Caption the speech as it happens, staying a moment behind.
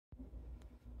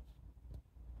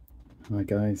Hi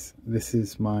guys, this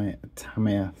is my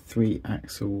Tamiya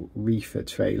 3-axle Reefer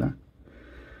trailer.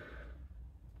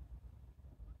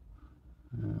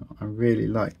 I really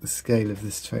like the scale of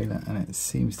this trailer and it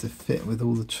seems to fit with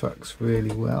all the trucks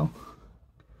really well.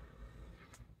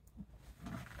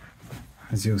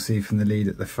 As you'll see from the lead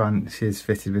at the front, she is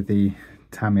fitted with the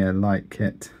Tamiya light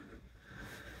kit.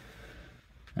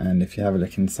 And if you have a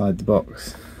look inside the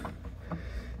box,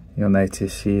 you'll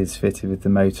notice she is fitted with the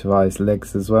motorized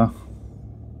legs as well.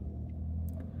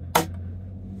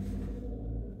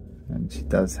 And she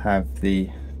does have the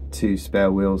 2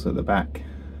 spare wheels at the back,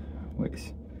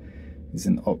 which is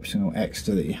an optional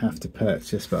extra that you have to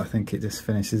purchase, but I think it just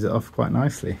finishes it off quite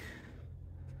nicely.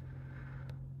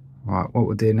 Right, what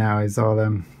we'll do now is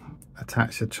I'll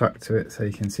attach the truck to it so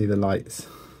you can see the lights.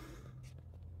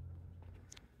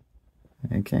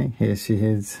 Okay, here she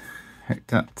is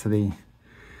hooked up to the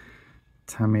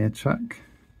Tamiya truck.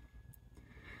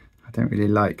 I don't really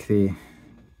like the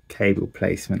cable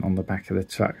placement on the back of the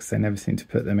trucks. They never seem to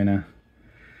put them in a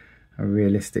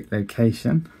realistic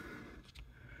location.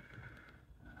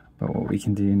 But what we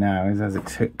can do now is, as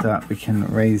it's hooked up, we can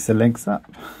raise the legs up.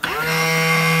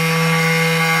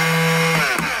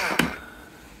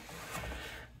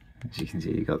 As you can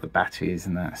see, you've got the batteries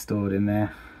and that stored in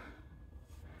there.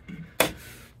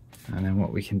 And then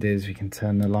what we can do is we can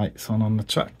turn the lights on the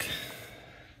truck.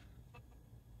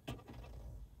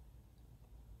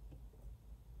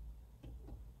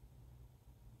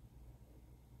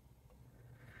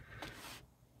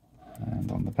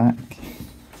 And on the back.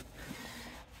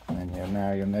 And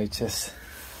then you'll notice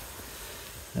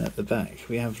at the back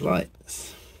we have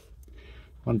lights.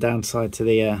 One downside to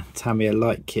the Tamiya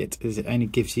light kit is it only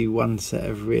gives you one set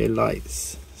of rear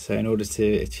lights. So in order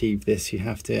to achieve this, you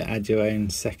have to add your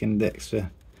own second extra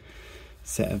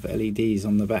set of LEDs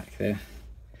on the back there.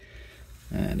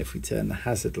 And if we turn the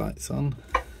hazard lights on,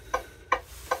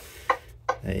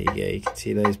 there you go, you can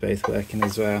see those both working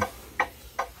as well.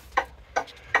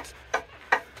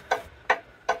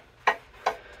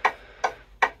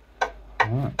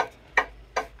 Right.